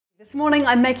This morning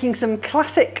I'm making some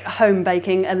classic home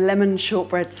baking, a lemon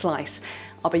shortbread slice.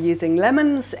 I'll be using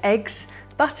lemons, eggs,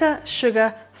 butter,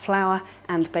 sugar, flour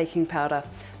and baking powder.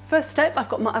 First step, I've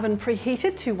got my oven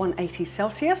preheated to 180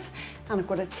 Celsius and I've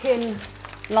got a tin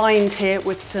lined here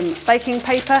with some baking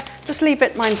paper. Just leave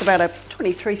it, mine's about a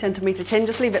 23 centimetre tin,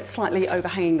 just leave it slightly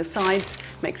overhanging the sides.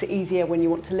 Makes it easier when you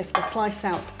want to lift the slice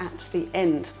out at the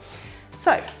end.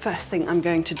 So first thing I'm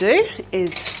going to do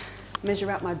is measure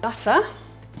out my butter.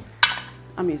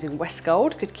 I'm using West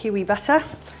Gold, good kiwi butter,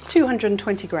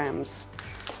 220 grams.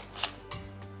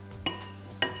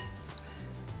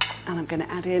 And I'm going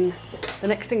to add in the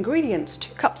next ingredients,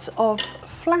 2 cups of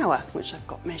flour, which I've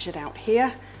got measured out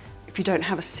here. If you don't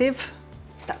have a sieve,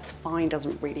 that's fine,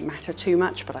 doesn't really matter too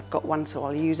much, but I've got one so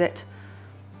I'll use it.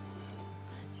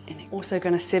 And I'm also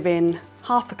going to sieve in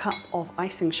half a cup of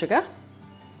icing sugar.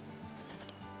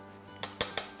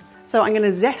 So I'm going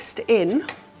to zest in.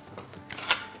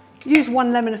 Use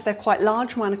 1 lemon if they're quite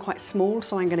large, mine are quite small,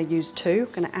 so I'm going to use 2.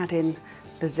 I'm going to add in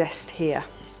the zest here.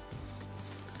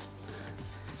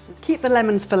 Keep the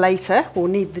lemons for later, we'll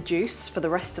need the juice for the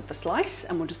rest of the slice,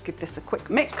 and we'll just give this a quick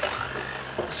mix.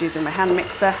 Just using my hand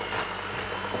mixer.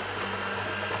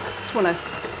 Just want to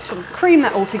sort of cream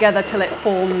that all together till it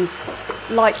forms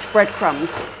light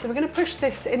breadcrumbs. So we're going to push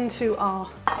this into our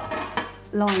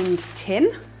lined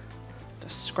tin.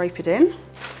 Just scrape it in.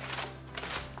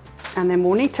 And then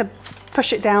we'll need to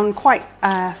push it down quite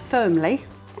firmly.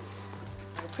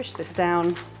 We'll push this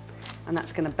down and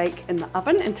that's going to bake in the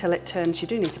oven until it turns, you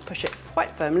do need to push it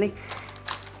quite firmly,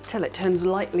 until it turns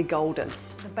lightly golden.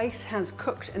 The base has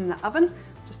cooked in the oven,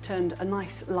 just turned a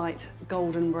nice light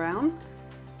golden brown.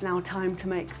 Now time to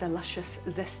make the luscious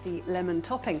zesty lemon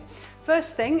topping.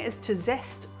 First thing is to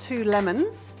zest 2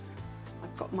 lemons.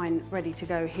 I've got mine ready to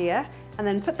go here. And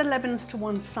then put the lemons to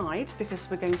one side because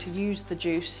we're going to use the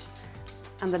juice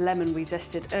and the lemon we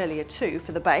zested earlier too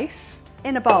for the base.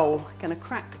 In a bowl, I'm going to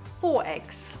crack 4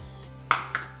 eggs.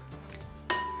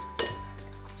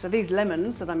 So these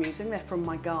lemons that I'm using, they're from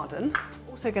my garden.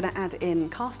 Also going to add in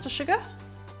caster sugar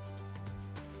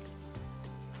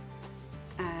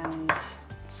and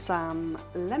some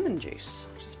lemon juice.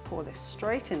 Just pour this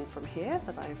straight in from here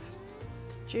that I've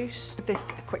juiced. Give this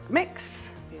a quick mix,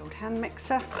 the old hand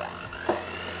mixer.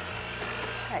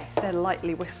 Okay, they're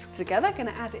lightly whisked together. Going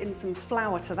to add in some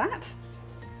flour to that.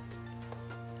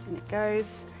 And it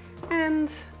goes,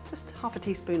 and just half a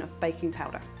teaspoon of baking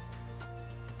powder.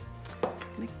 I'm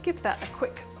going to give that a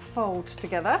quick fold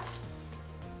together.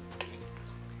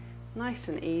 Nice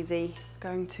and easy.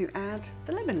 Going to add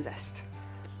the lemon zest.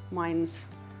 Mine's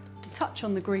a touch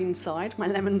on the green side. My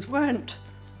lemons weren't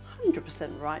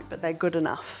 100% right, but they're good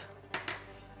enough.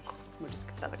 We'll just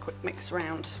give that a quick mix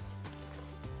around.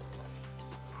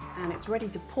 And it's ready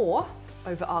to pour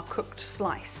over our cooked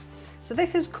slice. So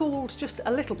this is cooled just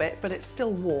a little bit, but it's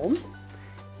still warm.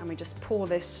 And we just pour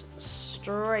this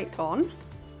straight on.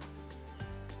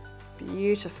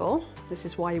 Beautiful. This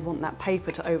is why you want that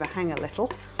paper to overhang a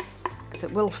little, because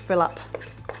it will fill up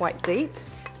quite deep.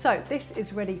 So this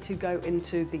is ready to go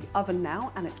into the oven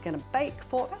now, and it's going to bake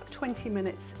for about 20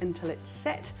 minutes until it's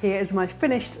set. Here is my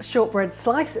finished shortbread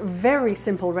slice. Very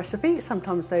simple recipe.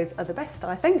 Sometimes those are the best,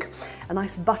 I think. A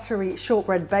nice buttery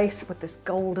shortbread base with this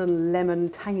golden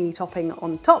lemon tangy topping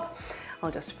on top.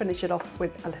 I'll just finish it off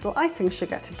with a little icing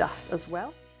sugar to dust as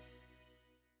well.